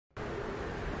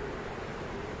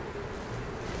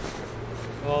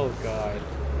Oh god.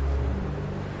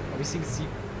 Are we seeing sea?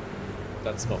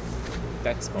 That smoke.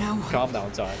 That smoke. Now Calm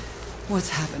down, Todd. What's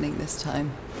happening this time?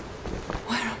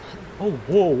 Where am I? Oh,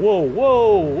 whoa, whoa,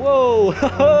 whoa, whoa!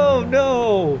 Oh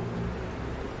no!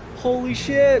 Holy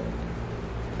shit!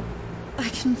 I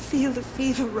can feel the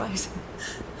fever rising.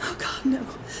 Oh god, no.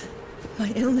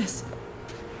 My illness.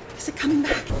 Is it coming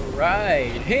back?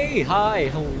 Right. Hey, hi,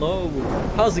 hello.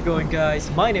 How's it going, guys?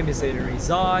 My name is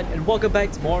ZetaRayZod, and welcome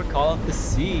back to more Call of the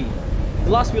Sea. The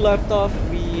last we left off,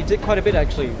 we did quite a bit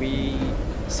actually. We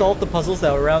solved the puzzles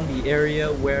that were around the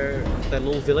area where that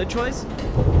little village was.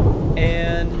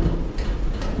 And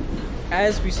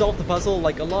as we solved the puzzle,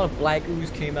 like a lot of black ooze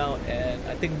came out, and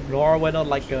I think Norah went on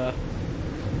like a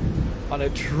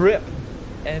trip,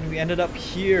 and we ended up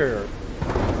here.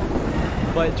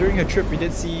 But during her trip, we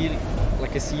did see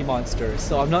like a sea monster.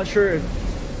 So I'm not sure if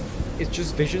it's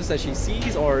just visions that she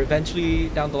sees, or eventually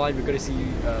down the line we're gonna see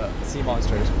sea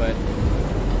monsters. But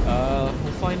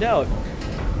we'll find out.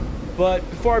 But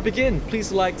before I begin,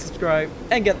 please like, subscribe,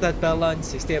 and get that bell on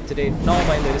so you stay up to date on all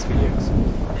my latest videos.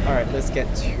 All right, let's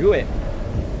get to it.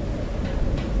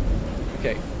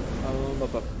 Okay.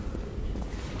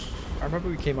 I remember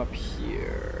we came up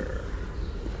here.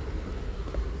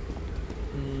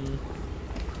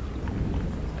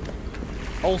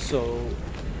 Also,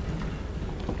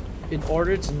 in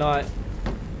order to not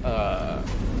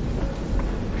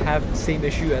have the same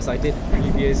issue as I did in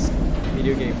previous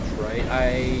video games, right?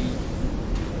 I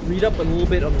read up a little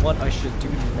bit on what I should do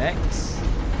next.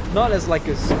 Not as like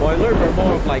a spoiler, but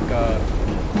more of like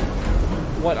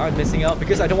what I'm missing out,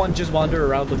 because I don't want to just wander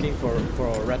around looking for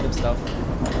random stuff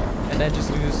and then just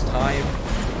lose time,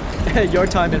 your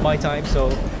time and my time.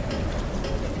 So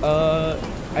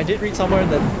I did read somewhere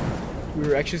that we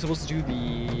were actually supposed to do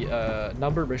the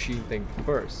number machine thing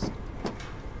first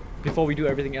before we do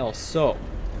everything else. So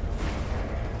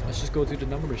let's just go to the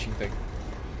number machine thing.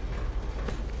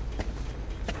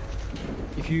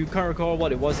 If you can't recall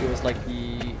what it was like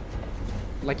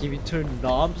if you turn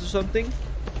knobs or something,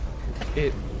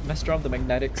 it messed around the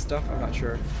magnetic stuff. I'm not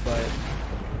sure, but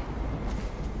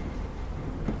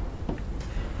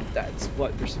that's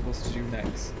what we're supposed to do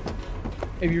next.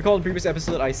 If you recall in the previous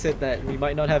episode, I said that we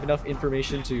might not have enough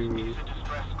information to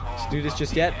do this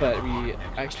just yet, but we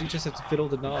actually just have to fiddle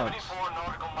the knobs.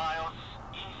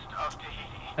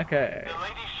 Okay.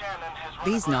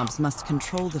 These knobs must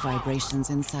control the vibrations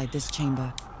inside this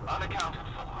chamber. Unaccounted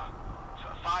for.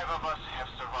 5 of us have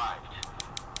survived,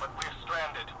 but we're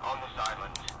stranded on this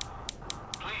island.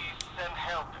 Please send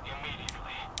help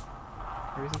immediately.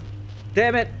 Where is it?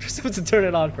 Damn it! We're supposed to turn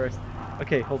it on first.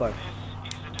 Okay, hold on.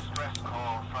 This is a distress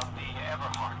call from the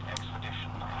Everhart expedition.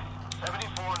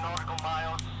 74 nautical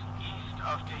miles east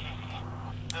of Tahiti.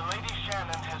 The Lady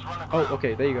Shannon has run aground. Oh,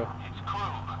 okay, there you go. Its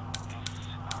crew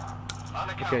is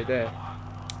unaccounted Okay, there. for.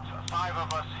 5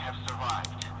 of us have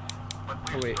survived, but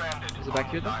we're Oh wait, stranded is it back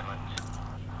on here this then? island.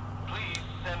 Please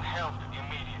send help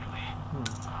immediately.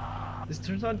 This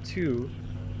turns on 2.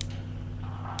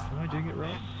 Am I doing it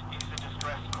wrong? This is a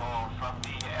distress call from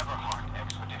the Everhart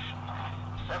expedition.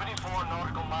 74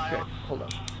 nautical miles Okay, hold on.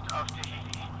 east of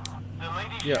Tahiti. The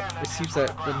Lady Yeah, Shannon it seems has that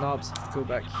run the aground. knobs go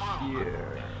back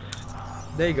here.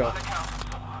 There you go.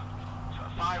 Unaccounted for.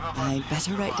 5 of us I'd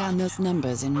better write down those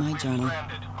numbers in my journal.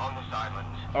 stranded on this island.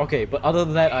 Okay, but other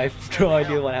than that, I have no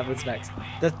idea what happens next.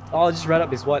 That all I just read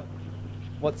up is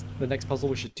what's the next puzzle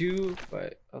we should do,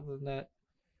 but other than that,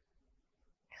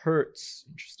 hurts.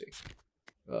 Interesting. This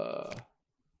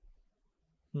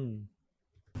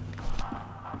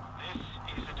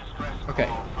is a distress Okay.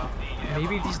 call from the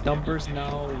Maybe these numbers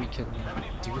now we can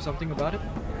do something about it.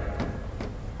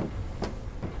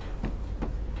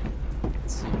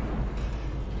 Let's see.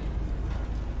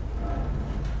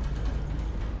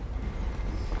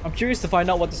 I'm curious to find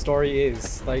out what the story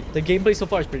is. Like the gameplay so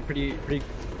far is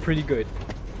pretty good.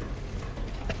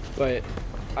 But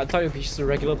I thought it would be just a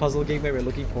regular puzzle game where we're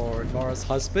looking for Norah's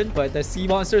husband, but there's sea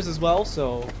monsters as well,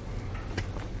 so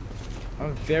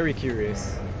I'm very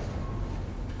curious.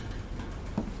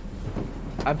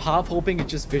 I'm half hoping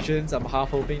it's just visions. I'm half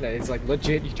hoping that it's like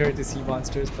legit you turn into sea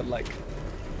monsters, but like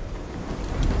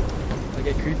I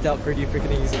get creeped out pretty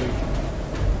freaking easily.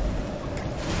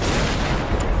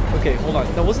 Okay, hold on.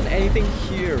 There wasn't anything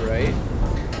here, right?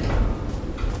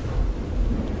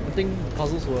 I think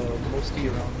puzzles were mostly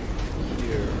around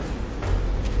here.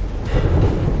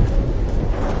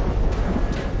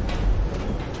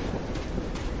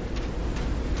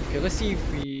 Okay, let's see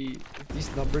if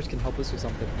these numbers can help us with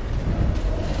something.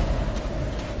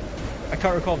 I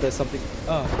can't recall if there's something.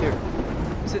 Oh, here.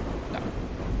 Is it? No.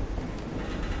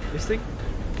 This thing?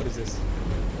 What is this?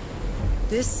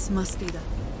 This must be the...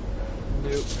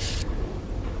 Nope.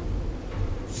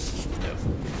 No.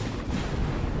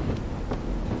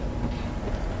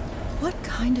 What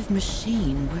kind of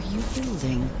machine were you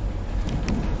building?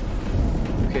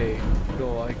 Okay,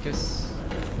 go, I guess...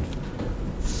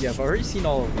 Yeah, I've already seen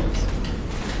all of these.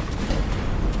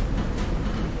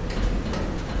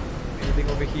 Anything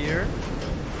over here?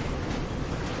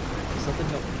 Something?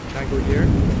 No. Can I go here?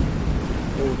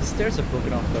 Oh, the stairs are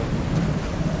broken off though.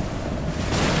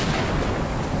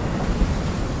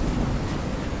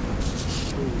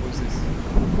 Oh, what's this?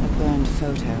 A burned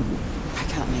photo. I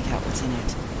can't make out what's in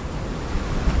it.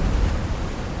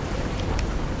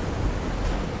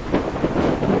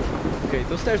 Okay,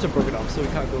 those stairs are broken off, so we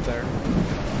can't go there.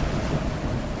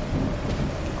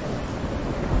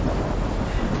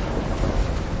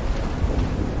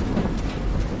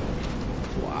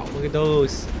 Wow, look at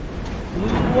those.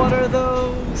 What are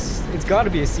those? It's gotta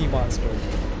be a sea monster.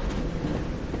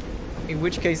 In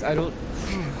which case, I don't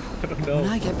know. When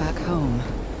I get back home,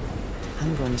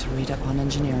 I'm going to read up on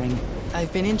engineering.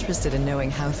 I've been interested in knowing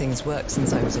how things work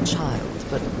since I was a child,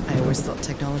 but I always thought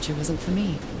technology wasn't for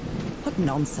me. What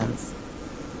nonsense.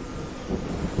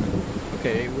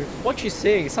 Okay, with what you're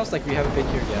saying, it sounds like we haven't been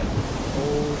here yet.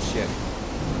 Oh shit.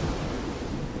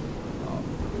 Oh,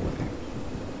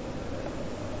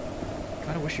 okay.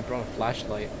 Kinda wish you brought a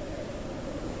flashlight.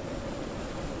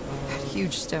 That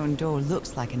huge stone door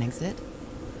looks like an exit.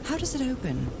 How does it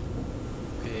open?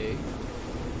 Okay.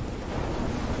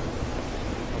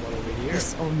 How about over here?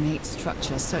 This ornate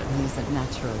structure certainly isn't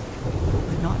natural,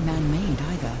 but not man-made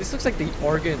either. This looks like the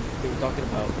organ they were talking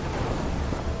about.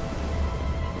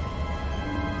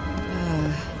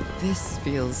 This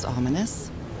feels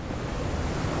ominous.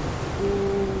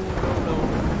 Ooh, no.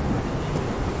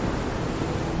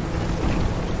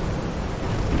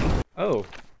 Oh.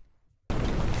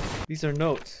 These are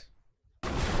notes.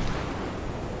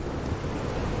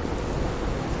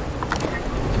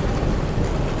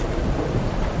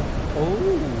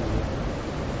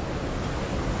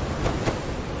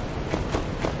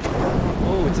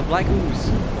 Oh, it's a black ooze.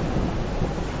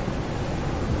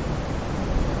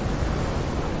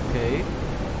 Okay.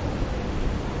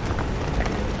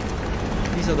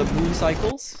 These are the moon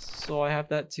cycles, so I have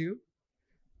that too.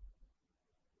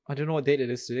 I don't know what date it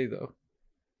is today though.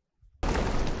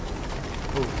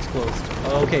 Oh, it's closed.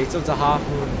 Oh, okay, so it's a half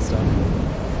moon and stuff.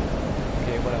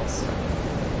 Okay, what else?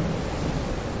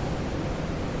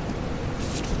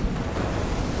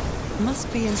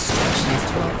 Must be instructions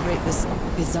to operate this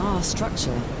bizarre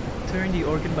structure. Turn the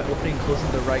organ by opening and closing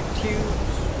the right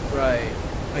tubes. Right,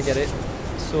 I get it.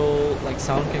 So, like,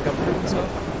 sound can come through and stuff.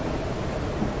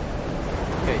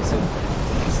 Okay, so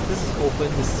this is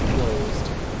open, this is closed.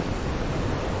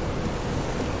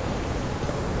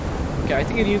 Okay, I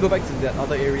think I need to go back to that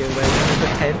other area where the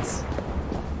tents.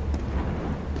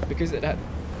 Because it had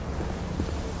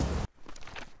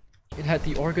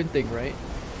the organ thing, right?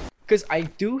 Because I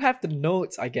do have the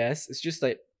notes, I guess. It's just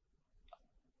like,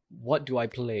 what do I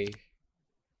play?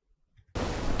 Can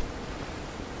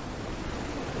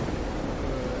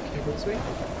I go this way?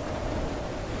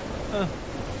 Huh.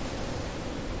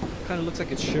 Kind of looks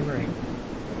like it's shimmering.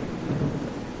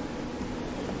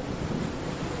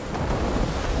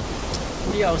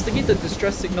 Yeah, I was thinking the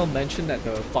distress signal mentioned that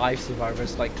there were 5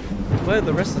 survivors. Like, where are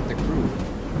the rest of the crew?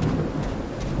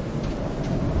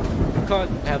 You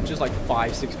can't have just like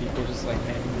 5-6 people just like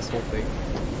manning this whole thing.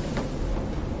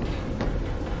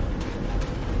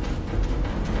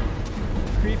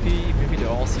 Creepy. Maybe they're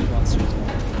all sea monsters.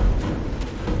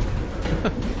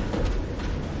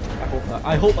 I hope not.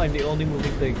 I hope I'm the only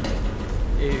moving thing.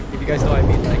 If you guys know what I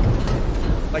mean,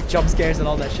 like jump scares and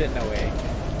all that shit. No way.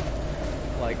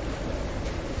 Like.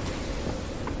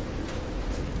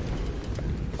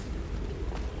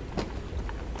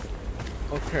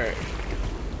 Okay.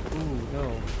 Ooh,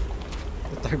 no.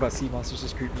 Talking about sea monsters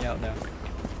just creep me out now.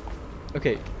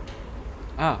 Okay.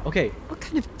 Ah, okay. What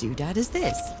kind of doodad is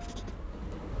this?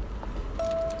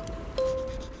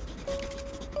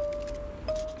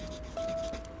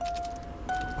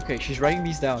 Okay, she's writing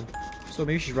these down. So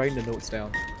maybe she's writing the notes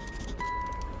down.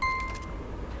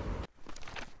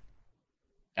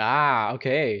 Ah,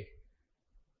 okay.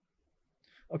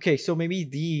 Okay, so maybe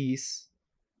these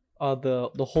are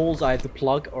the holes I have to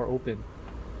plug or open.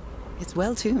 It's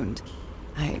well tuned.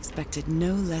 I expected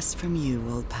no less from you,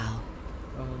 old pal.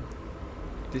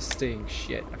 This thing,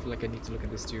 shit. I feel like I need to look at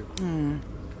this too.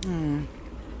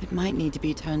 It might need to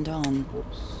be turned on.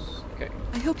 Whoops. Okay.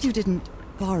 I hope you didn't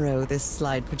borrow this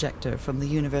slide projector from the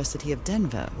University of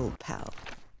Denver, old pal.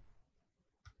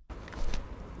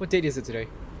 What date is it today?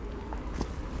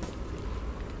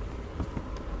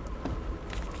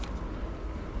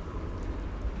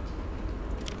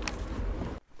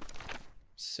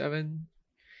 7.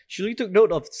 She only took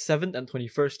note of 7th and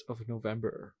 21st of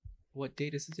November. What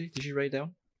date is it? Did she write it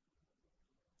down?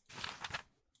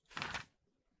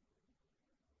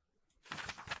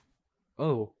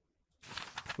 Oh.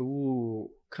 Ooh.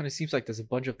 Kind of seems like there's a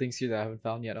bunch of things here that I haven't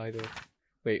found yet either.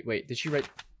 Wait. Did she write?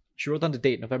 She wrote down the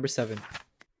date, November 7th.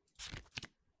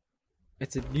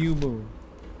 It's a new moon.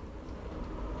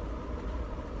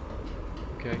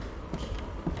 Okay.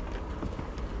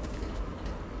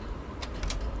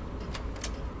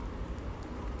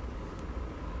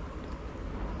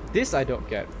 This I don't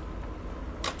get.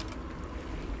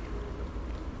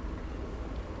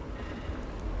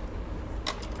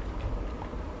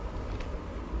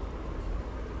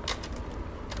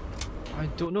 I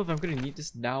don't know if I'm gonna need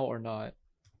this now or not.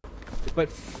 But,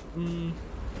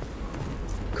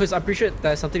 because I'm pretty sure that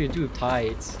has something to do with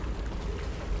tides.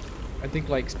 I think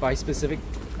like by specific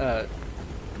tide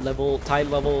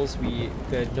levels,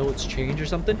 the nodes change or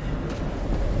something.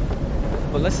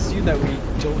 But let's assume that we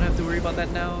don't have to worry about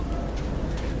that now.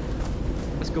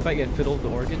 Let's go back and fiddle the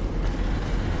organ.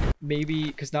 Maybe,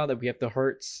 because now that we have the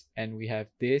hertz and we have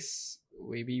this,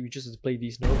 maybe we just have to play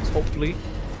these notes, hopefully.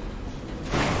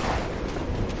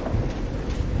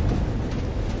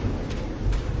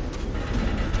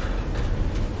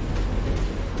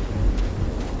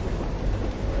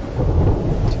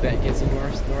 Too bad it gets in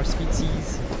Norah's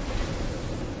feetsies.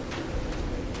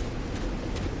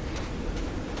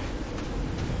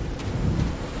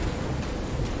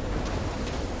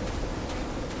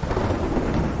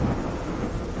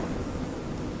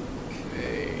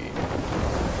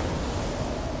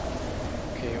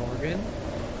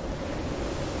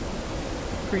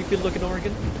 Creepy looking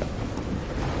organ.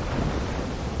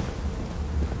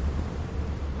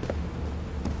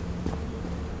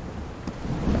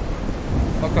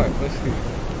 Okay, let's see.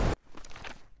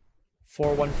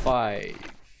 415.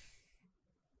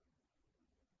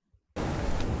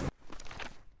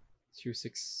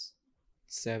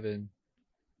 267.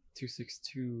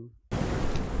 262.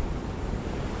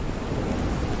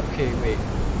 Okay, wait.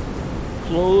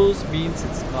 Close means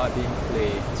it's not being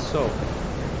played. So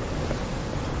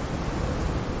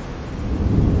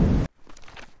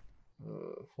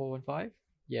 415?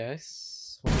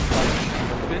 Yes.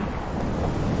 415 open.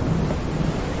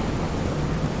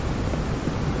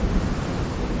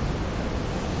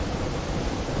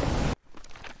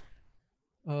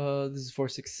 This is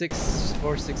 466.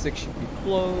 466 should be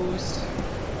closed.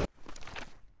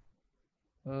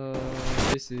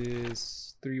 This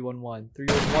is 311.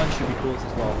 311 should be closed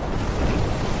as well.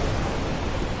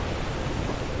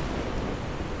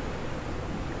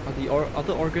 Are the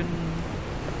other organ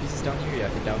pieces down here? Yeah,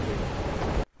 they're down here.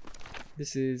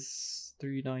 This is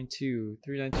 392.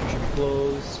 392 should be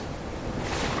closed.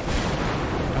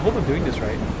 I hope I'm doing this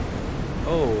right.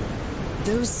 Oh.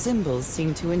 Those symbols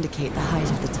seem to indicate the height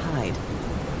of the tide.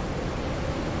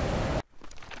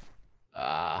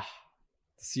 Ah.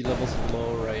 The sea level's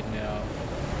low right now.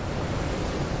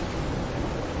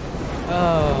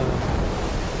 Oh.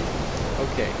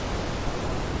 Okay.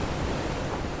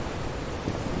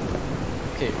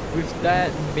 Okay, with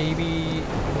that, maybe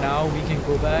now we can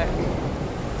go back.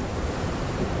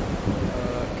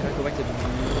 Can I go back to the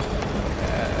new?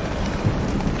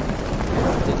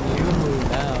 It's the new moon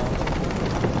now.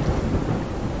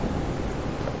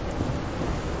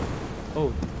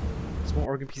 Oh, there's more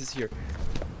organ pieces here.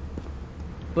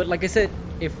 But like I said,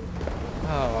 if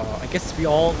I guess we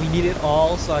need it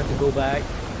all, so I have to go back.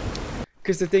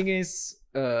 Because the thing is,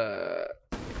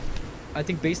 I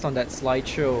think based on that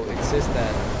slideshow, it says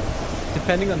that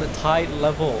depending on the tide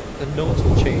level, the notes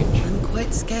will change. I'm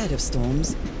quite scared of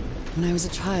storms. When I was a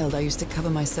child, I used to cover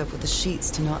myself with the sheets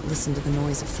to not listen to the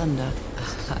noise of thunder.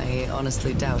 I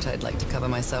honestly doubt I'd like to cover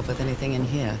myself with anything in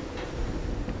here.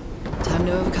 Time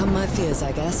to overcome my fears,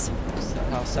 I guess. Is that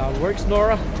how sound works,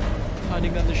 Norah?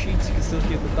 Hiding under sheets, you can still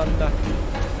hear the thunder.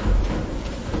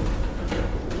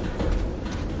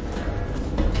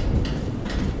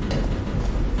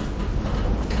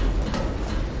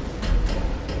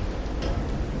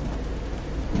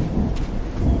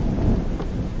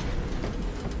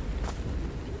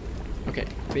 Okay,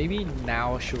 maybe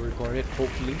now she'll record it,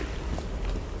 hopefully.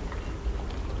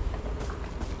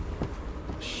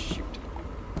 Shoot.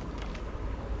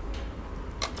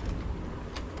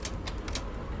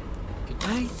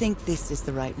 I think this is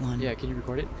the right one. Yeah, can you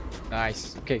record it?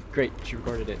 Nice. Okay, great. She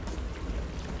recorded it.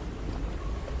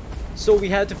 So we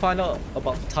had to find out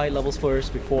about the tide levels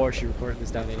first before she recorded this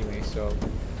down anyway, so...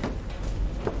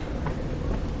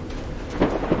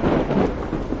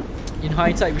 In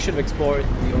hindsight, we should have explored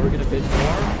the organ a bit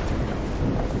more,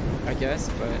 I guess,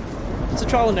 but it's a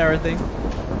trial and error thing.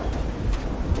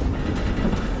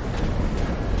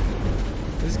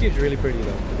 This game's really pretty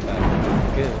though. Look at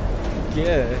that. Good.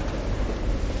 Good.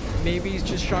 Maybe it's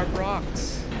just sharp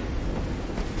rocks.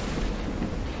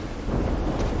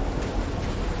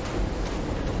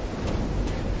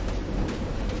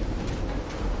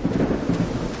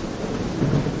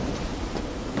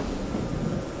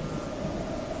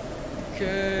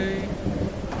 Okay.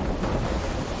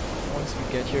 Once we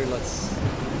get here, let's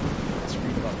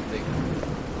read about the thing.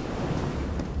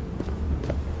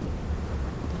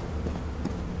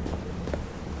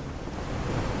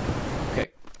 Okay.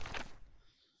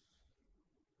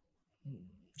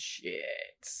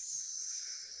 Shit.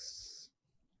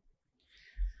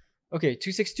 Okay,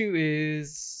 262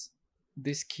 is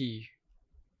this key.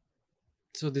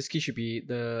 So this key should be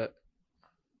the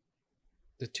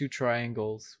two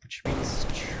triangles, which means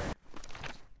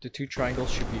the two triangles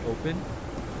should be open.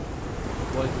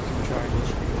 What if the two triangles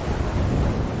should be open?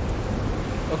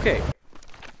 Okay,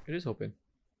 it is open.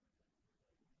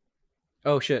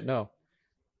 Oh shit, no.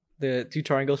 The two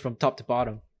triangles from top to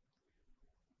bottom.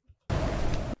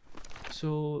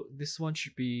 So this one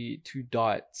should be two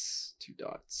dots. Two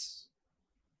dots.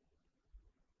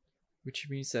 Which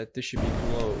means that this should be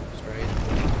closed, right?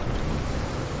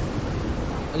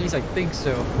 At least I think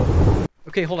so.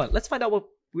 Okay, hold on. Let's find out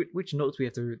which notes we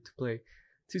have to play.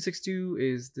 262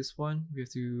 is this one. We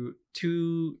have to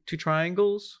two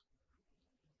triangles.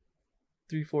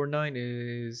 349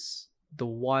 is the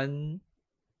one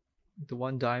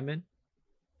diamond.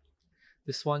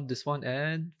 This one,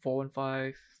 and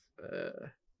 415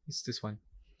 is this one.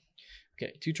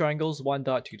 Okay, two triangles, one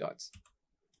dot, two dots.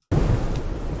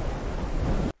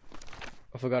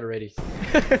 I forgot already.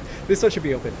 This one should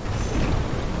be open.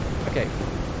 Okay.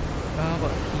 How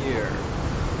about here?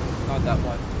 Not that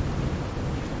one.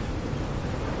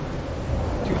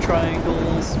 Two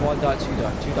triangles, one dot, two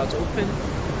dot. Two dots open.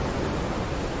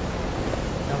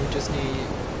 Now we just need...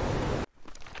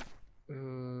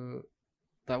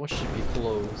 that one should be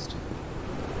closed.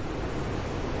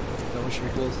 That one should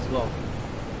be closed as well.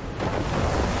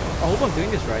 I hope I'm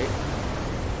doing this right.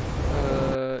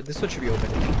 This one should be open.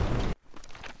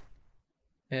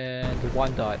 And the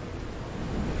one dot.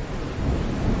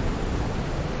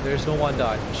 There's no one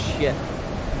dot. Shit.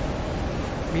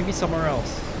 Maybe somewhere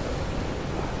else.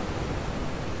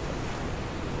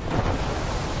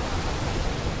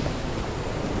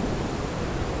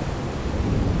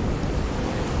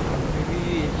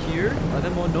 Maybe here? Are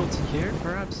there more notes in here,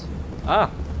 perhaps?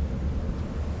 Ah!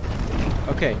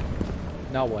 Okay.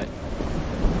 Now what?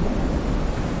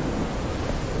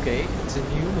 Okay, it's a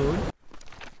new moon.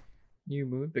 New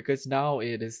moon, because now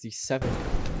it is the 7th.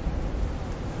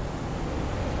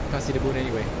 Can't see the moon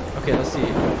anyway. Okay, let's see.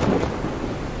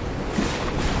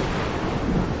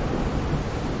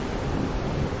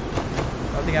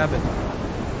 Nothing happened.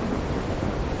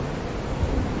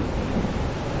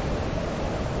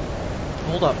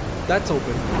 Hold up. That's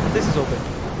open. This is open.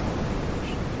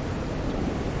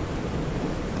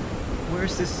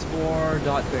 Where's this 4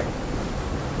 dot thing?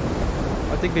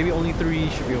 I think maybe only 3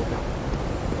 should be open.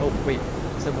 Oh, wait.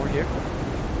 Is there more here?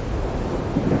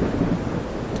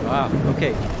 Ah,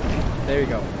 okay. There you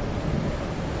go.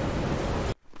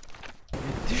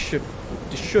 This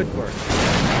should work.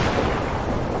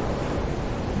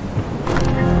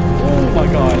 Oh my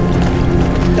god.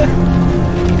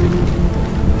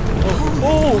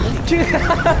 oh,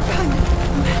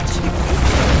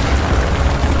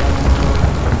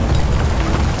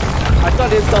 I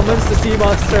thought it summons the sea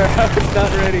monster. I was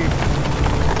not ready.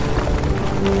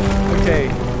 Okay.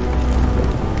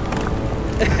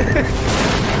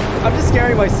 I'm just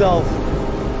scaring myself.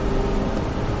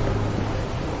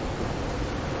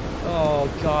 Oh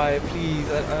god, please!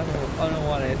 I don't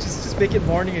want it. Just make it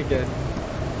morning again.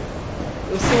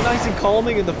 It was so nice and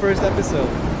calming in the first episode.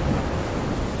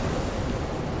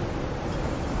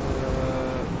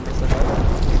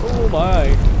 Oh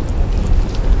my!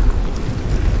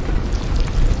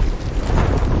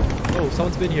 Oh,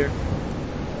 someone's been here.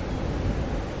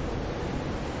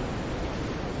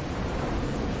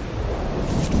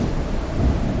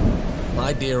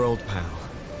 My dear old pal,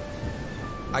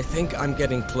 I think I'm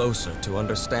getting closer to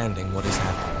understanding what is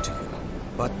happening to you,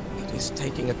 but it is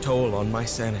taking a toll on my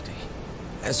sanity.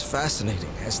 As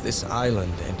fascinating as this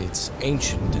island and its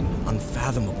ancient and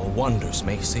unfathomable wonders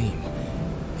may seem,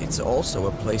 it's also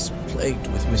a place plagued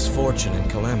with misfortune and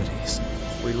calamities.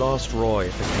 We lost Roy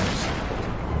at the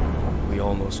campsite. We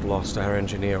almost lost our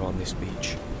engineer on this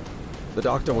beach. The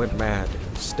doctor went mad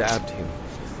and stabbed him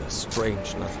with a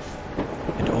strange knife.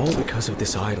 And all because of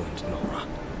this island, Norah.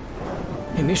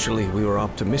 Initially, we were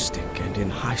optimistic and in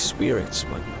high spirits,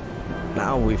 but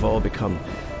now we've all become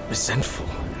resentful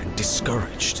and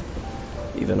discouraged.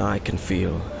 Even I can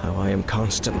feel how I am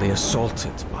constantly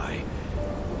assaulted by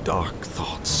dark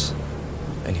thoughts.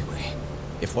 Anyway,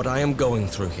 if what I am going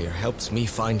through here helps me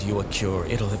find you a cure,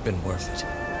 it'll have been worth it.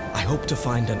 I hope to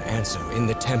find an answer in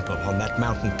the temple on that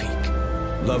mountain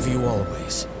peak. Love you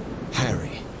always,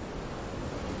 Harry.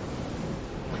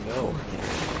 Oh no.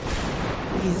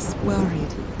 He is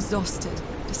worried, exhausted,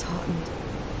 disheartened.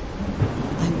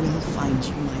 I will find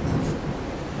you, my love.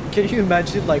 Can you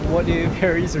imagine, like, what if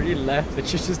Harry's already left and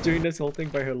she's just doing this whole thing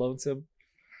by her lonesome?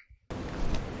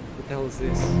 What the hell is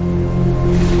this?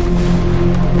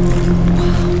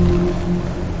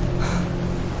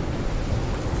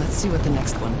 Let's see what the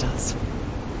next one does.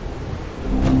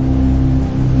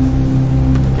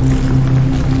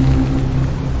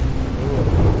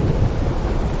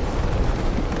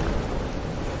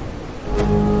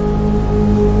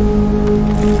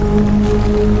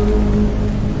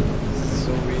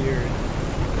 So weird.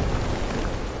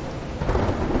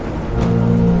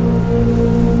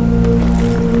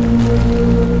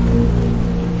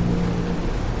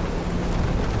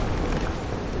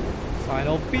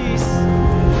 Final piece.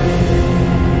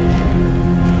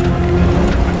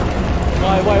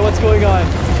 Why, what's going on?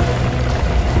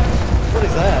 What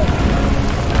is that?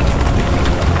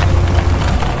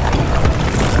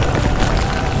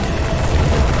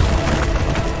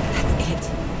 That's it.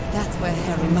 That's where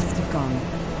Harry must have gone.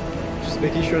 Just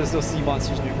making sure there's no sea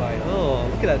monsters nearby. Oh,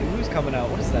 look at that ooze coming out.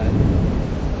 What is that?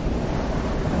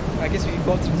 I guess we can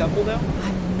go up to the temple now?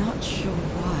 I'm not sure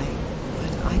why,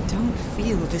 but I don't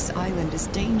feel this island is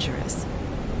dangerous.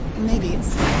 Maybe it's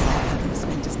because I haven't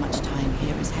spent as much time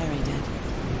here as Harry did.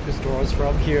 Because Norah's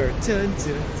from here. Dun,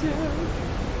 dun, dun.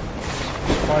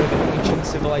 She's part of an ancient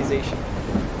civilization.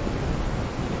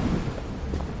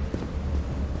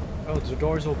 Oh, the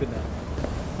door's open now.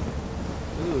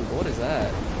 Ooh, what is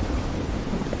that?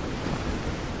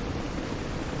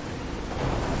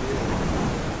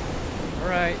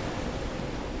 Alright.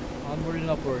 Onward and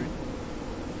upward.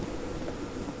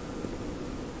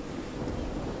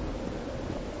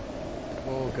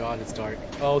 Oh god, it's dark.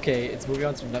 Oh, okay, it's moving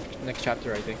on to the next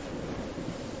chapter, I think.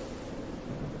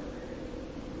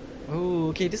 Oh,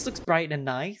 okay, this looks bright and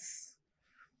nice.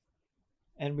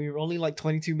 And we're only like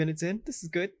 22 minutes in. This is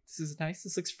good. This is nice.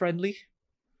 This looks friendly.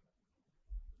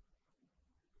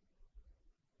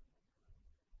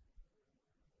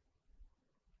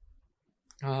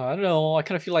 I don't know. I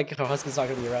kind of feel like her husband's not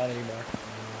gonna be around anymore.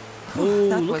 Oh,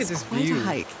 That look was at this quite view. a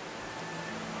hike.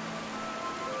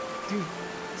 Dude,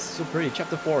 this is so pretty.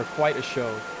 Chapter 4, quite a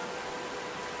show.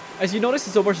 As you notice,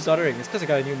 it's so much stuttering. It's because I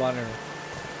got a new monitor.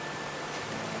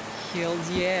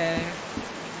 Hells yeah.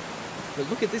 But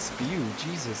look at this view,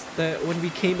 Jesus. When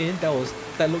we came in,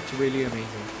 that looked really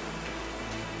amazing.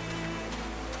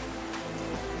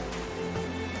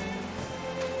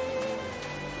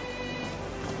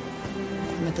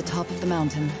 I'm at the top of the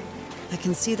mountain. I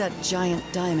can see that giant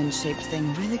diamond-shaped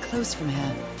thing really close from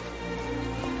here.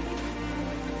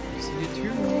 You see it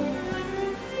too?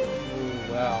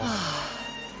 Oh, wow.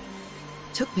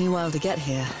 Took me a while to get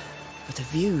here, but the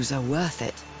views are worth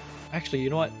it. Actually, you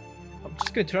know what? I'm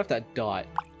just gonna turn off that dot.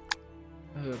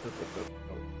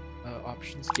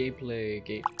 Options,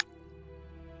 gameplay,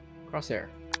 crosshair.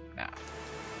 Nah.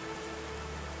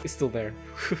 It's still there.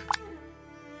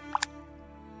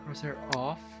 Crosshair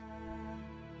off.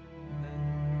 And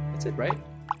then that's it, right?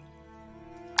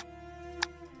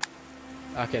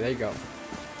 Okay, there you go.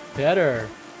 Better.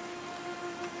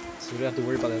 So we don't have to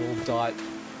worry about that little dot.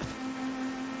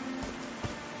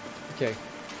 Okay.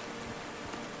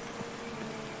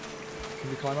 Can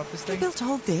we climb up this They thing? built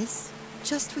all this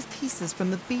just with pieces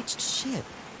from the beached ship.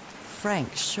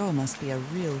 Frank sure must be a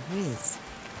real whiz.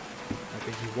 I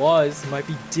think he was. He might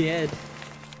be dead.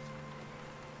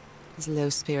 His low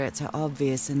spirits are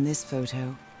obvious in this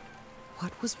photo.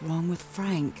 What was wrong with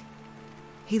Frank?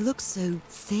 He looks so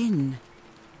thin.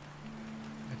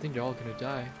 I think they're all gonna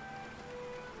die.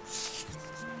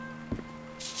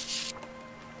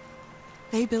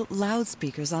 They built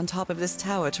loudspeakers on top of this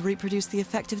tower to reproduce the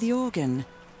effect of the organ.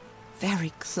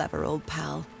 Very clever, old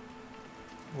pal.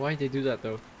 Why'd they do that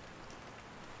though?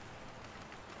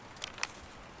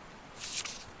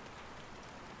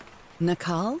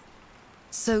 Nakal?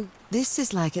 So this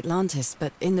is like Atlantis,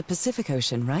 but in the Pacific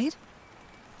Ocean, right?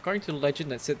 According to the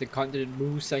legend that said the continent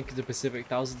Mu sank in the Pacific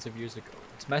thousands of years ago.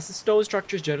 Its massive stone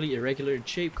structure is generally irregular in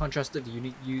shape, contrasted with the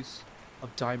unique use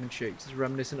of diamond shapes. It's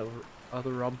reminiscent of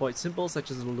other rhomboid symbols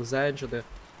such as the losange or the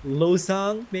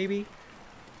losang, maybe?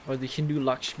 Or the Hindu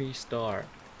Lakshmi star.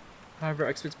 However,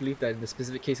 experts believe that in the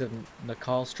specific case of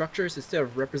Nakal structures, instead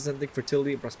of representing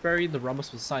fertility and prosperity, the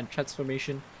rhombus was assigned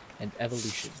transformation and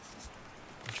evolution.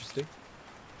 Interesting.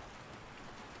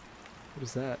 What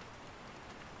is that?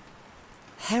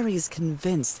 Harry's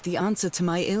convinced the answer to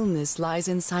my illness lies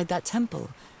inside that temple.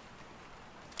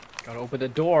 Gotta open the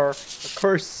door. A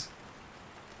curse.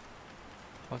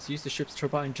 Let's use the ship's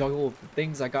turbine and juggle the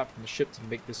things I got from the ship to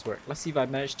make this work. Let's see if I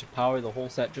manage to power the whole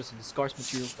set just with the scarce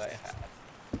materials that I have.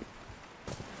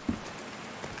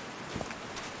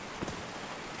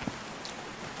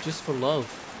 Just for love.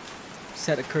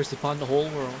 Set a curse upon the whole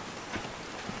world.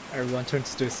 Everyone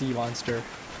turns to a sea monster.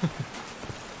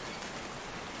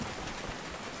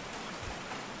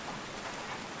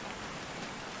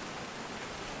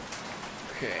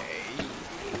 Okay.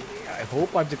 I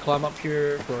hope I have to climb up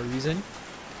here for a reason.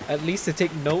 At least to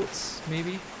take notes,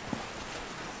 maybe.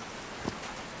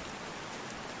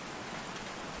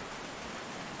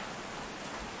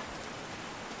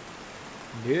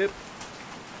 Yep.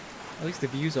 At least the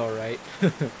view's alright.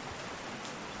 Ooh.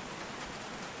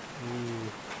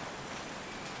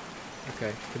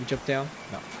 Okay, can we jump down?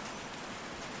 No.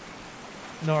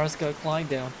 Norah's gotta climb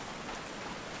down.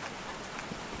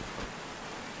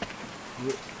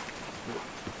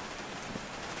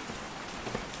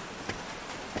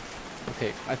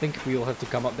 Okay, I think we will have to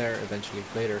come up there eventually,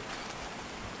 later.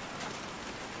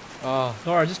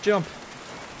 Norah, just jump!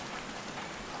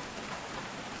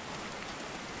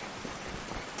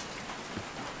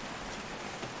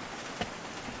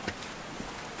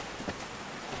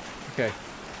 Okay.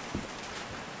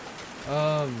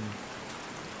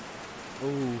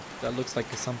 Oh, that looks like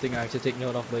something I have to take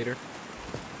note of later.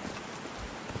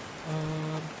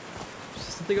 Is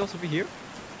there something else over here?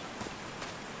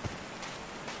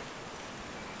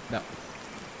 No.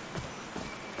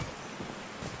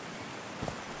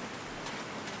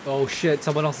 Oh shit,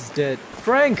 someone else is dead.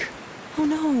 Frank! Oh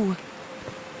no!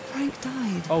 Frank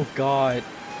died. Oh god.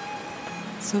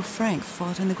 So Frank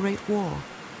fought in the Great War.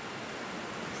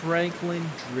 Franklin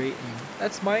Drayton.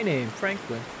 That's my name,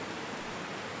 Franklin.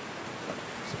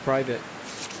 It's a private.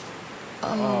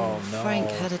 Oh, no. Frank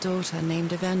had a daughter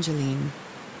named Evangeline.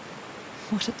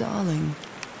 What a darling.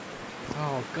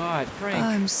 Oh god, Frank.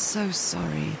 I'm so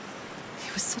sorry.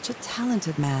 He was such a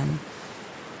talented man.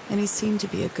 And he seemed to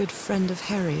be a good friend of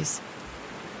Harry's.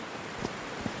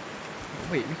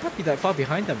 Wait, we can't be that far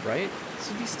behind them, right?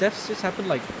 So these deaths just happened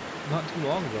like not too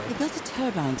long ago. They built a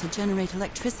turbine to generate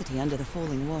electricity under the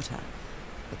falling water.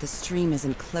 But the stream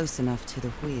isn't close enough to the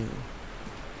wheel.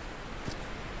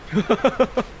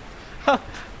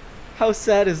 How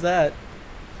sad is that?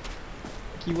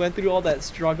 Like you went through all that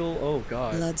struggle. Oh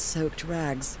god. Blood-soaked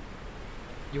rags.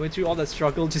 You went through all that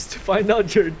struggle just to find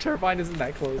out your turbine isn't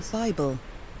that close. Bible.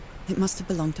 It must have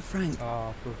belonged to Frank.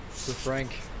 Oh, for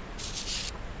Frank.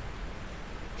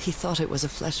 He thought it was a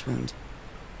flesh wound,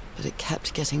 but it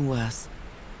kept getting worse.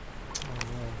 Oh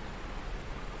no.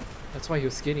 That's why he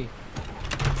was skinny.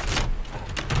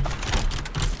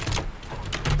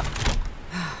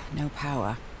 No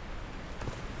power.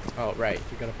 Oh right,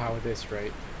 you gotta power this,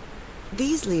 right?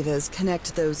 These levers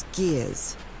connect those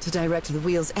gears to direct the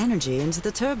wheel's energy into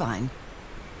the turbine.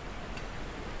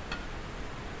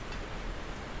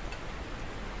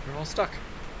 We're all stuck.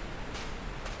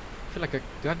 I feel like do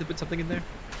I have to put something in there?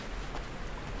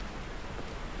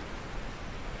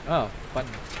 Oh,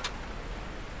 button.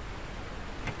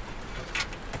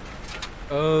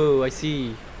 Oh, I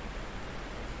see.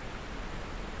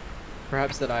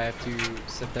 Perhaps that I have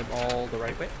to set them all the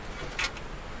right way?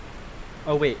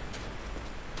 Oh, wait.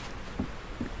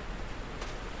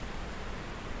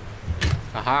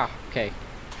 Aha, okay.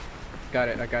 Got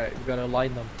it, I got it. We gotta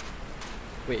align them.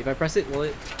 Wait, if I press it, will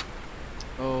it...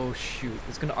 Oh, shoot.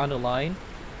 It's gonna unalign?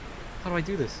 How do I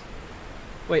do this?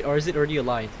 Wait, or is it already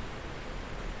aligned?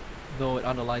 No, it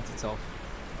unaligns itself.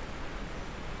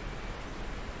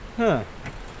 Huh.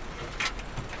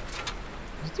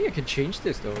 I don't think I can change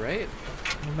this though, right?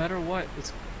 No matter what,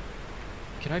 it's...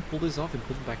 Can I pull this off and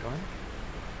put it back on?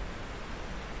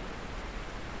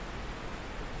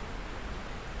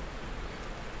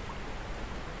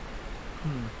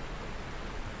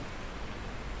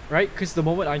 Right? Because the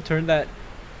moment I turn that,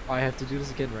 I have to do this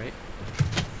again, right?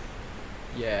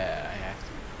 Yeah, I have to.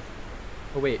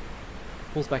 Oh wait,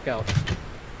 pulls back out.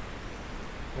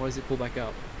 Why does it pull back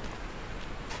out?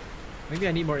 Maybe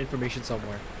I need more information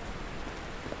somewhere.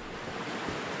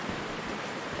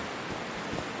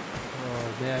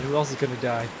 Oh man, who else is gonna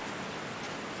die?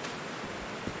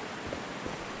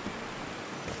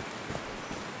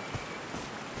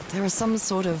 There are some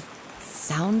sort of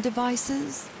sound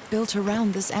devices built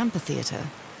around this amphitheater.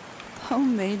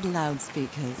 Homemade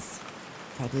loudspeakers.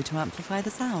 Probably to amplify the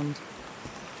sound.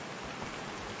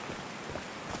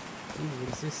 Ooh,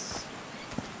 what is this?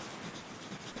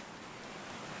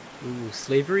 Ooh,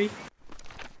 slavery?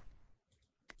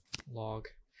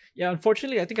 Yeah,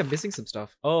 unfortunately, I think I'm missing some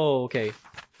stuff. Oh, okay.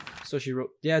 So she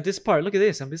wrote... Yeah, this part. Look at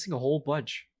this. I'm missing a whole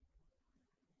bunch.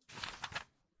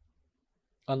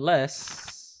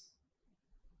 Unless...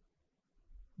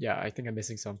 Yeah, I think I'm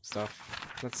missing some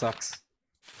stuff. That sucks.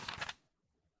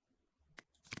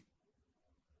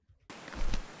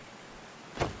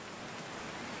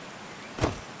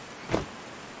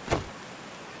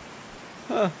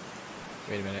 Huh.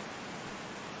 Wait a minute.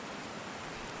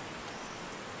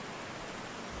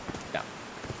 Yeah.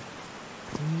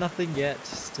 Nothing yet.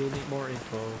 Still need more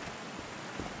info.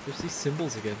 There's these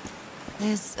symbols again.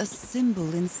 There's a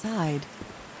symbol inside.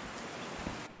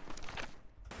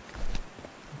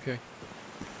 Okay.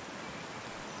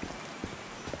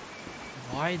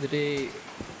 Why do they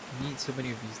need so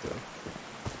many of these though?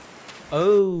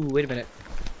 Oh, wait a minute.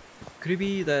 Could it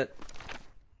be that...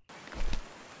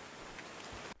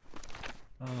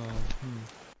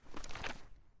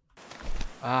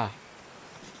 Ah.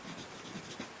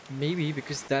 Maybe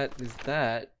because that is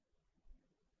that.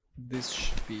 This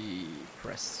should be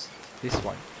pressed. This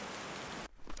one.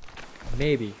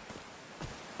 Maybe.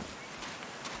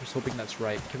 Just hoping that's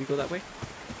right. Can we go that way?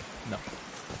 No.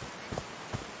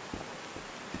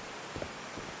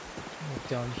 Oh,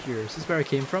 down here. Is this where I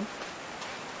came from?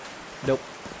 Nope.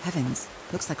 Heavens,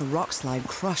 looks like a rock slide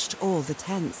crushed all the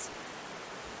tents.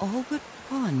 All but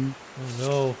one. Oh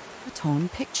no. A torn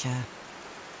picture.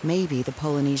 Maybe the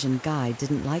Polynesian guide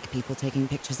didn't like people taking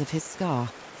pictures of his scar.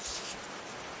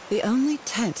 The only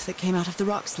tent that came out of the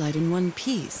rock slide in one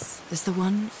piece is the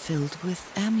one filled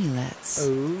with amulets.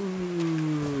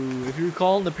 Oh, if you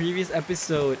recall in the previous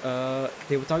episode,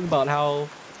 they were talking about how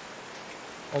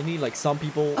only like some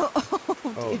people...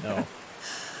 Oh dear. no.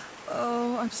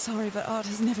 Oh, I'm sorry, but art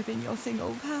has never been your thing,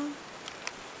 old pal.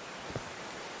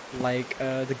 Like,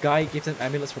 the guy gives them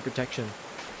amulets for protection.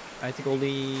 I think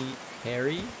only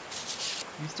Harry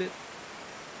used it.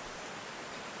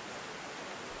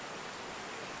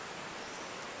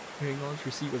 Acknowledge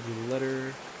receipt of the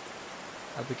letter.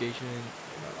 Application.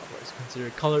 Not authorized.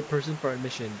 Considered colored person for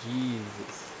admission.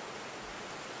 Jesus.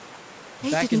 They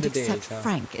Back in didn't the days, accept huh?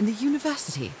 Frank in the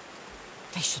university.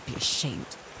 They should be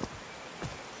ashamed.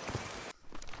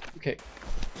 Okay.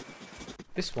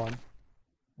 This one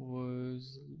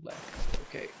was left.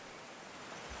 Okay.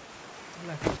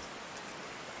 Left.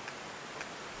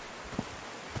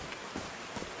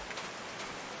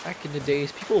 Back in the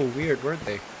days, people were weird, weren't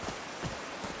they?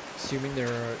 Assuming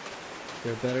they're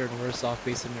better and worse off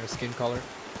based on their skin color,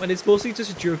 when it's mostly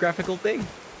just a geographical thing.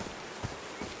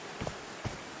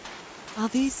 Are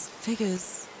these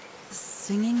figures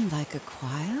singing like a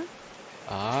choir?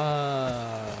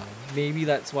 Ah, maybe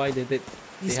that's why they have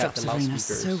These the drops of rain are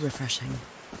loudspeakers. so refreshing.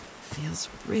 Feels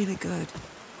really good.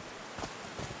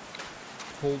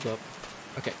 Hold up.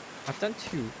 Okay, I've done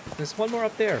 2. There's one more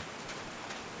up there.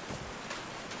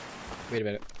 Wait a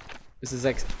minute. This is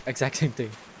exact same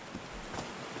thing.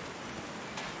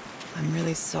 I'm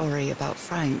really sorry about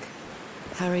Frank.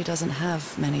 Harry doesn't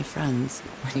have many friends.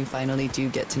 When you finally do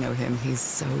get to know him, he's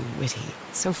so witty,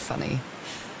 so funny.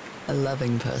 A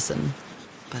loving person.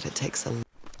 But it takes a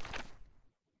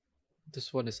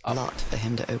This one is up. lot for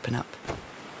him to open up.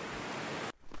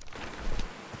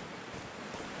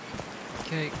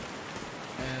 Okay.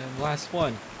 And last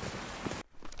one.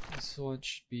 This one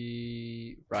should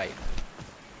be right.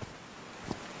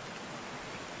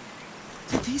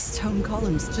 Did these stone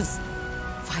columns just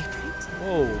vibrate?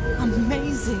 Whoa.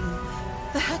 Amazing!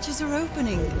 The hatches are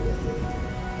opening.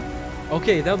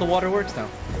 Okay, now the water works now.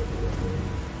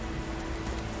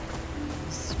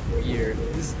 This is weird.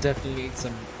 This is definitely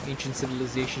some ancient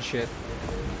civilization shit.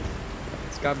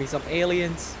 It's gotta be some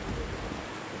aliens.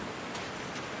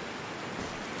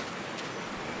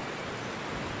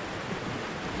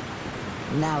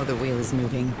 Now the wheel is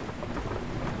moving.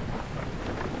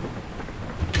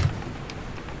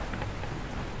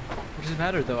 What does it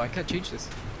matter though? I can't change this.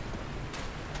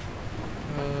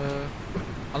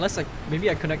 Unless maybe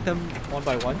I connect them one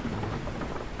by one.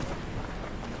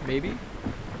 Maybe.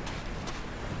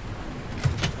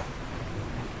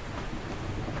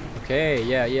 Okay,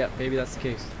 yeah, maybe that's the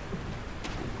case.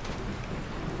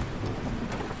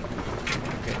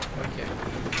 Okay,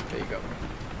 there you go.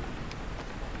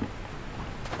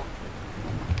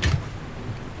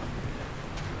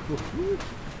 Woohoo.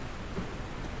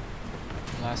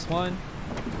 Last one.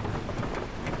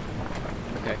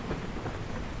 Okay.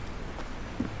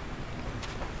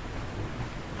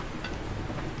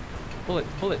 Pull it,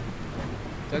 pull it.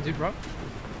 Did I do it wrong?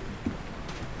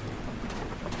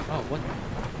 Oh, what?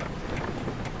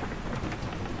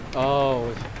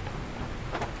 Oh.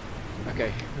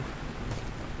 Okay.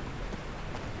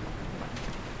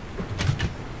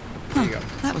 There you go.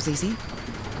 That was easy.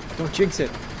 Don't jinx it.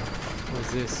 What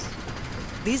is this?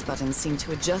 These buttons seem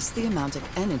to adjust the amount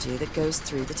of energy that goes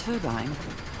through the turbine.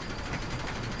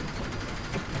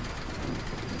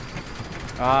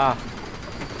 Ah.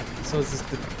 So is this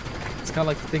it's kind of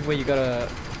like the thing where you gotta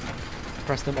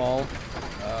press them all.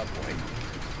 Oh boy.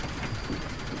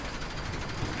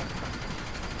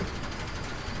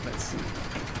 Let's see.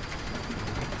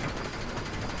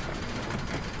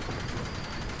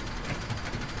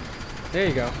 There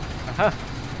you go. Aha.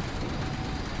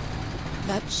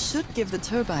 That should give the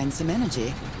turbine some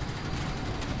energy.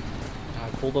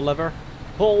 Pull the lever.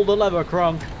 Pull the lever,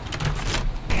 Krunk.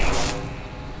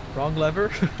 Wrong lever?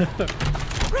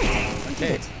 Great. We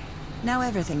did Okay. it. Now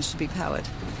everything should be powered.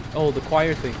 Oh, the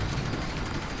choir thing.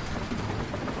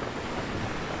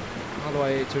 How do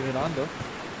I turn it on though?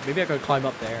 Maybe I gotta climb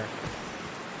up there.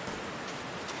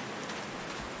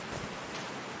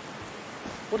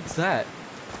 What is that?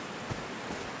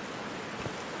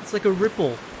 It's like a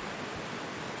ripple.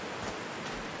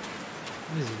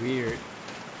 This is weird.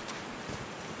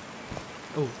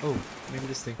 Oh, maybe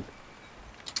this thing.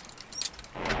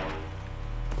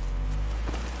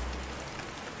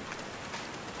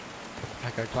 I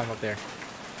gotta climb up there.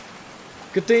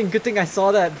 Good thing I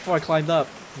saw that before I climbed up.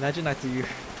 Imagine I had to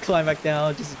climb back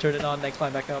down just to turn it on and then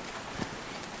climb back up.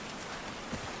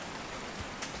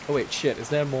 Oh wait, shit, is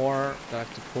there more that I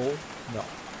have to pull? No.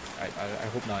 I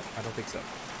hope not. I don't think so.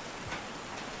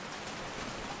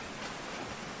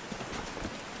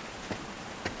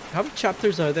 How many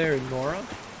chapters are there in Norah? I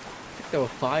think there were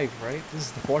 5, right? This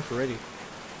is the 4th already.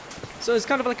 So it's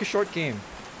kind of like a short game.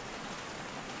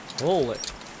 Roll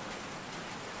it.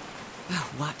 Oh,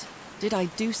 what? Did I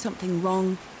do something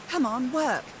wrong? Come on,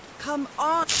 work. Come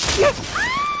on.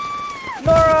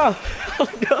 Norah! Oh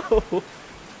no!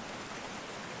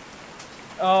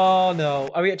 Oh no.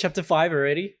 Are we at chapter 5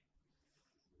 already?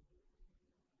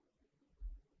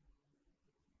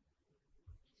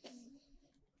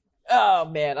 Oh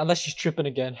man, unless she's tripping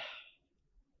again.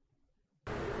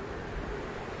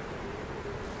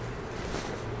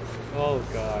 Oh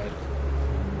god.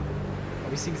 Are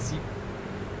we seeing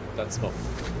that smoke?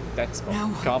 That smoke.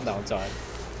 Now Calm down, time.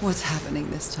 What's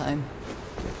happening this time?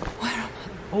 Where am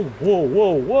I? Oh,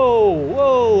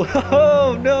 whoa!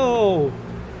 Oh no!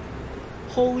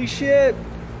 Holy shit!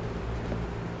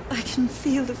 I can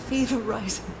feel the fever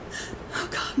rising. Oh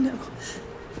god, no.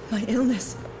 My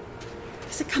illness.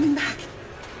 Is it coming back?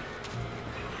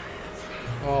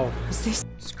 Oh, Is this...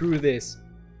 screw this.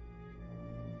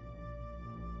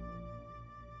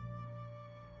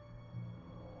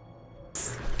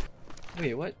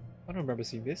 Wait, what? I don't remember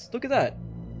seeing this. Look at that!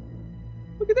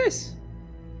 Look at this!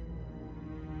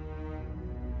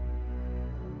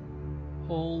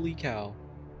 Holy cow.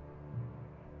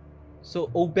 So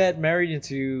Obed married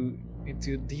into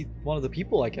one of the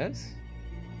people, I guess?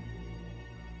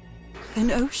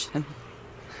 An ocean.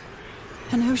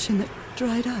 An ocean that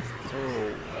dried up.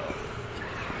 Oh no.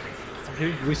 I'm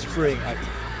hearing whispering.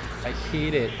 I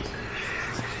hate it.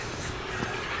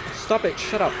 Stop it,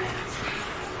 shut up.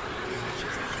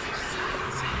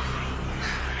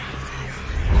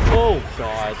 Oh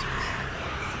god.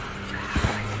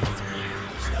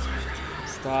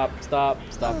 Stop.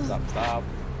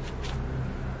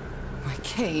 My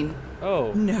cane.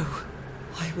 Oh. No.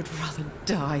 I would rather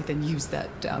die than use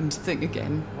that damned thing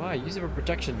again. Why? Use it for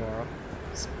protection, Norah.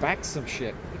 Back some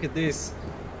shit. Look at this.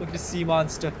 Look at the sea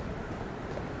monster.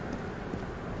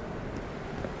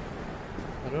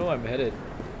 I don't know where I'm headed.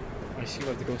 I assume I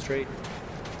have to go straight.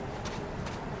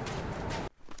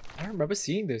 I don't remember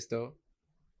seeing this though.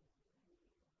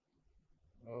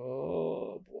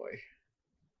 Oh boy.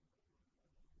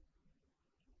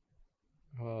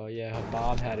 Oh yeah, her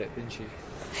mom had it, didn't she?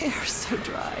 Hair's so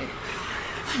dry.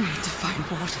 I need to find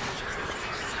water.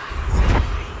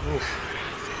 Oof.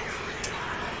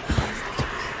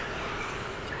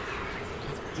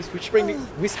 This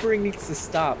whispering needs to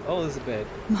stop. Oh, there's a bed.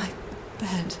 My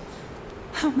bed.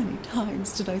 How many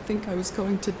times did I think I was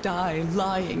going to die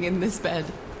lying in this bed?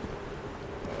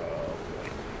 Oh boy.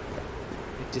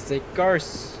 It is a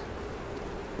curse.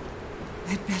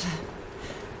 I'd better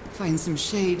find some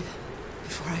shade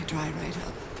before I dry right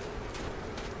up.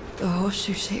 The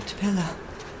horseshoe-shaped pillar.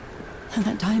 And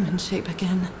that diamond shape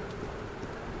again.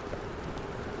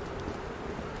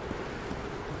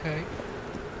 Okay.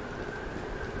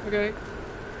 Okay.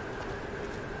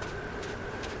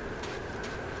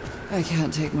 I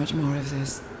can't take much more of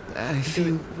this. I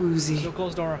feel woozy. So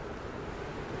close, Norah.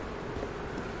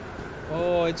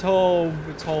 Oh, it's home.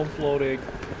 It's home floating.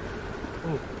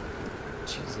 Oh,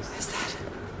 Jesus. Is that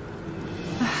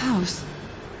a house?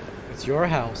 It's your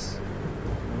house.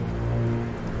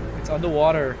 It's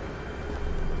underwater.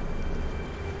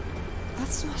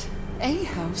 That's not a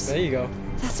house. There you go.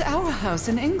 That's our house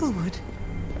in Inglewood.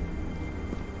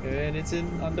 And it's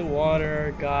in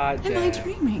underwater. God damn. Am I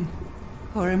dreaming?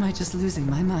 Or am I just losing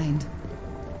my mind?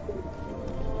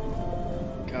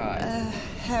 God.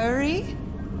 Harry?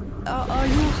 Are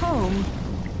you home?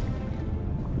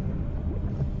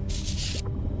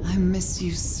 I miss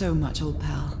you so much, old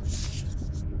pal.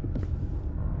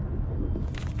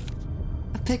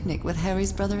 A picnic with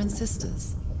Harry's brother and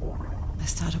sisters. I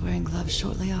started wearing gloves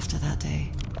shortly after that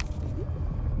day.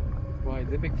 Why,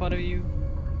 they make fun of you?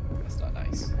 That's not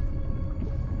nice.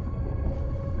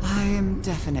 I am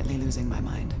definitely losing my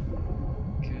mind.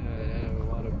 God, I don't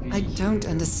want to be I don't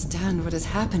here. understand what is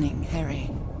happening, Harry.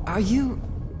 Are you...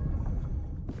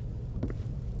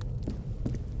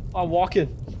 I'm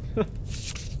walking.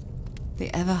 the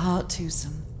Everhart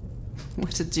twosome?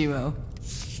 What a duo.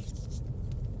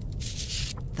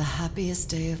 The happiest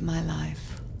day of my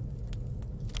life.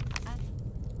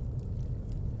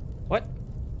 What?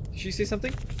 Did she say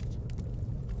something?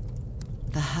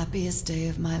 The happiest day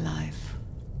of my life.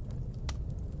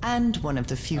 And one of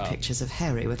the few pictures of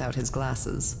Harry without his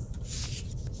glasses.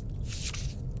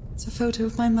 It's a photo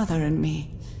of my mother and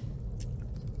me.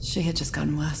 She had just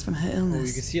gotten worse from her Oh, you can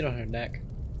illness. see it on her neck.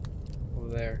 Over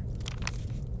there.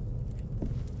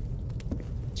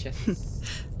 Chess.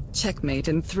 Checkmate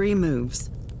in 3 moves.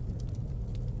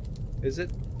 Is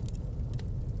it?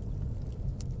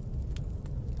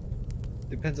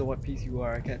 Depends on what piece you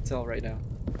are. I can't tell right now.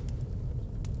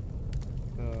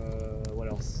 What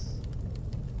else?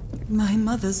 My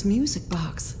mother's music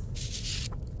box.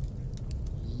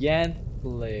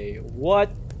 Yantley.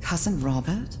 What? Cousin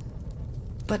Robert?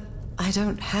 But I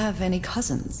don't have any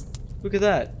cousins. Look at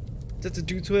that. That's a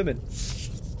dude swimming.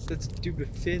 That's a dude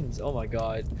with fins. Oh my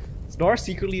god. Is Norah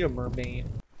secretly a mermaid?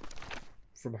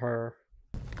 From her.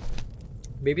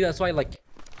 Maybe that's why, like...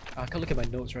 I can't look at my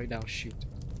notes right now. Shoot.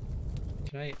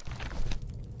 Can I...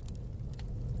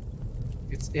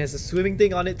 It has a swimming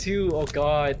thing on it too. Oh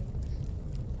god.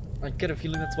 I get a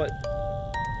feeling that's what...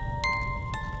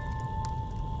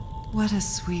 What a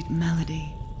sweet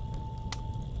melody.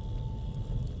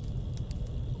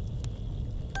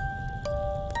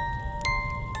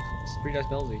 It's a pretty nice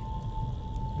melody.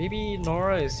 Maybe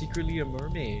Norah is secretly a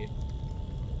mermaid.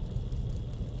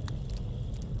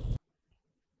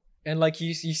 And like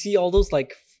you see all those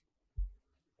like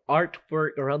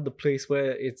artwork around the place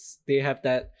where they have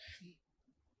that,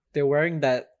 they're wearing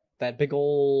that big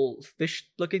old fish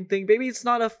looking thing. Maybe it's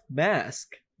not a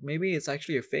mask. Maybe it's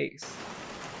actually a face.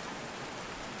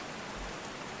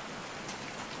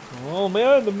 Oh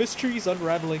man, the mystery is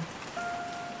unraveling.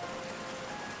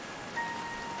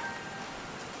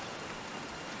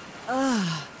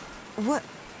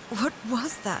 What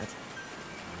was that?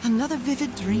 Another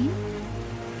vivid dream?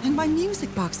 And my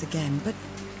music box again, but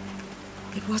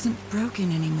it wasn't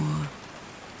broken anymore.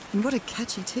 And what a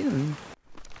catchy tune.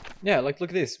 Yeah, like look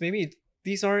at this. Maybe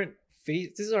these aren't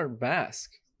these aren't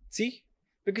masks. See?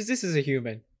 Because this is a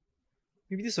human.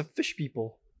 Maybe these are fish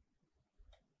people.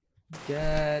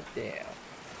 God damn.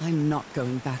 I'm not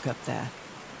going back up there.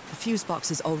 The fuse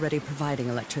box is already providing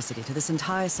electricity to this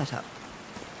entire setup.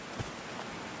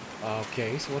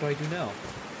 Okay, so what do I do now?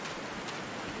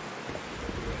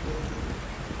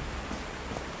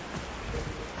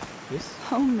 This?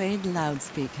 Homemade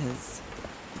loudspeakers.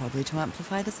 Probably to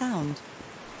amplify the sound.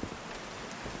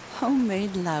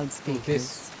 Homemade loudspeakers.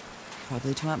 This.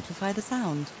 Probably to amplify the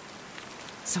sound.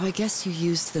 So I guess you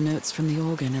used the notes from the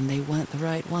organ and they weren't the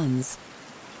right ones.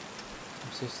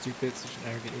 I'm so stupid, such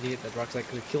an arrogant idiot that Rock's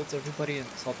actually kills everybody and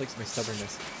salt licks my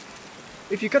stubbornness.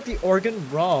 If you got the organ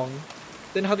wrong,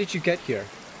 then how did you get here?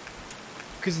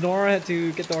 Because Norah had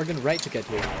to get the organ right to get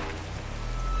here.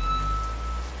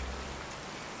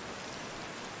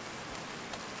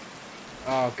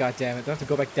 Oh god damn it, do I have to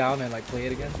go back down and like play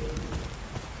it again?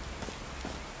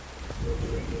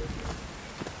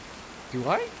 Do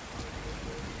I?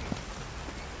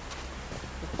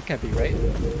 That can't be right.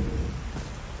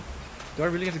 Do I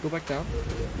really have to go back down?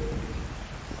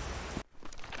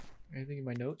 Anything in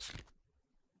my notes?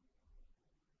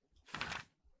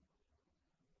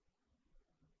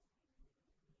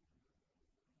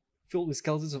 Filled with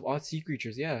skeletons of odd sea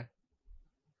creatures, yeah.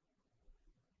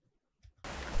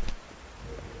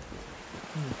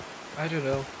 I don't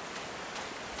know.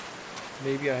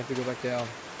 Maybe I have to go back down.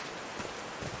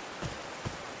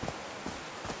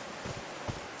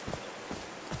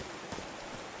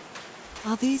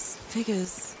 Are these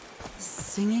figures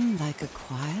singing like a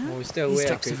choir? Oh, stay These away,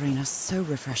 drops okay. of rain are so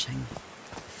refreshing.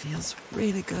 Feels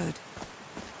really good.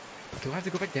 Do I have to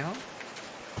go back down?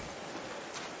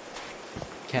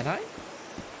 Can I? I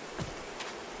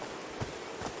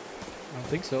don't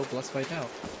think so, but let's find out.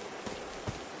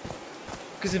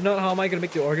 Because if not, how am I gonna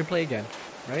make the organ play again?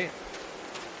 Right?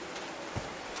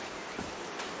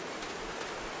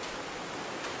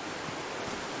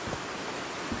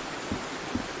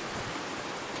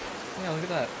 Yeah, look at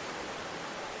that.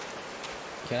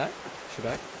 Can I? Should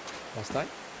I? Must I?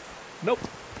 Nope.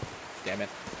 Damn it.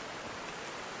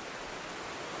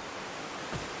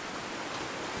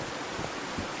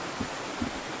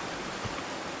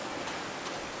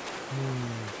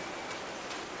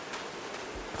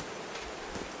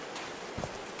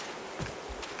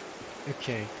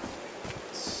 Okay.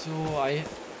 So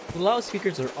the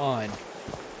loudspeakers are on.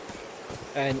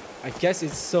 And I guess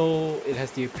it's so it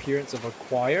has the appearance of a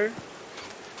choir.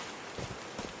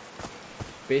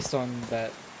 Based on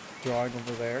that drawing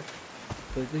over there.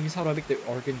 But the thing is, how do I make the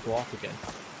organ go off again?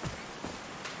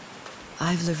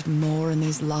 I've lived more in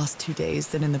these last 2 days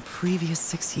than in the previous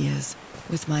 6 years.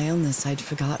 With my illness, I'd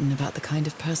forgotten about the kind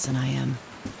of person I am.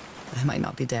 I might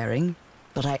not be daring,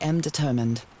 but I am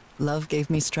determined. Love gave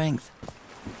me strength,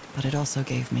 but it also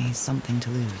gave me something to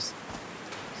lose.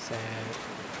 Sad.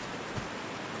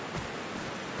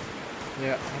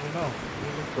 Yeah, I don't know. I'm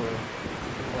looking for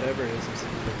whatever it is I'm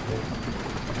looking for.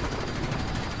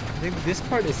 I think this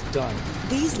part is done.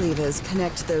 These levers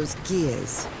connect those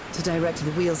gears to direct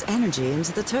the wheel's energy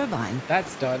into the turbine.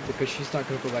 That's done because she's not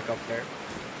going to go back up there.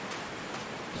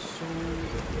 So,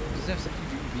 does it have something to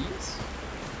do with these?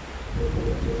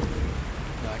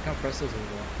 No, I can't press those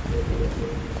anymore.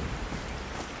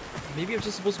 Maybe I'm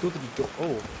just supposed to go to the door.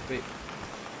 Oh, wait.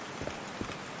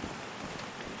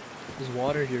 There's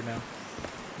water here now.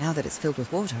 Now that it's filled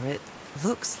with water, it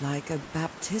looks like a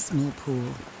baptismal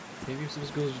pool. Maybe I'm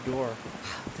supposed to go to the door.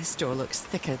 This door looks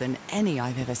thicker than any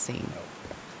I've ever seen.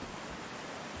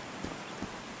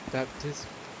 Baptism.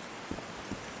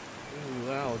 Ooh,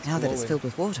 wow, it's Now that it's glowing. filled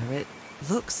with water, it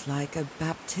looks like a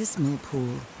baptismal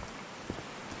pool.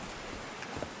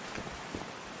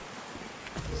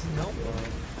 Doesn't help though.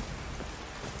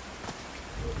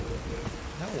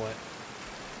 Now what?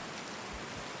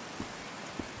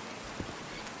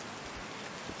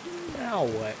 Now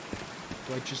what?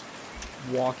 Do I just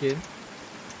walk in?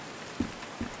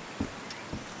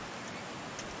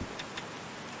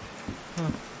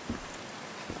 Huh.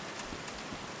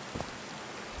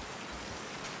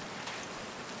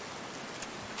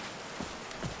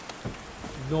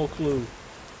 No clue.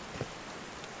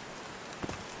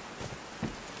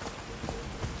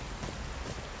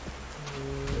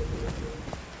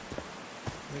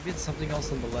 Maybe it's something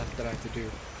else on the left that I have to do.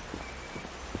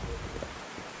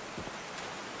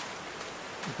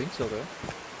 I think so though.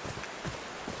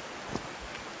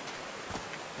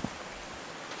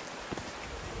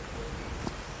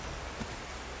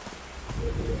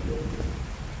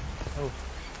 Oh.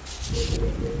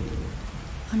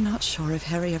 I'm not sure if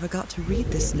Harry ever got to read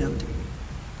this note.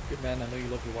 Good man, I know you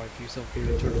love your wife. Yourself here,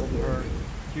 return home to her.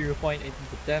 Here you'll find anything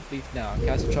but death. Leave now.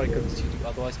 Cass will try to convince you to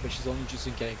otherwise, but she's only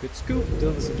interested in getting a good scoop.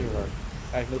 Don't listen to her.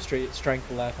 I have no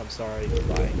strength left. I'm sorry.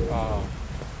 Goodbye. Oh.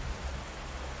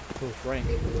 Poor Frank.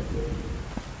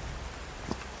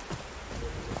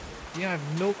 Yeah, I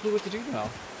have no clue what to do now.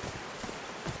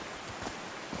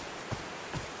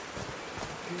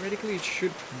 Theoretically, it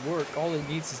should work. All it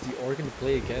needs is the organ to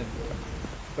play again.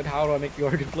 But how do I make the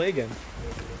organ play again?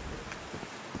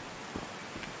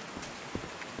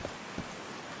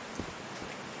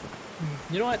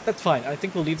 You know what? That's fine. I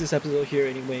think we'll leave this episode here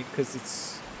anyway because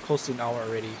it's close to an hour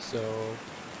already. So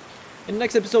in the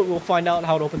next episode, we'll find out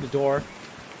how to open the door.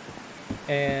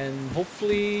 And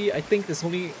hopefully, I think there's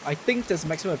a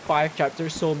maximum of 5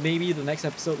 chapters. So maybe the next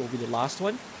episode will be the last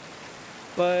one.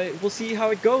 But we'll see how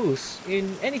it goes.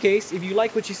 In any case, if you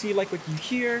like what you see, like what you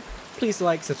hear, please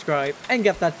like, subscribe, and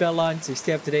get that bell on so you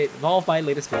stay up to date with all of my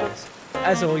latest videos.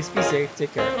 As always, be safe,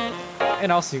 take care,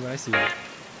 and I'll see you when I see you.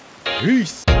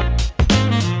 Peace!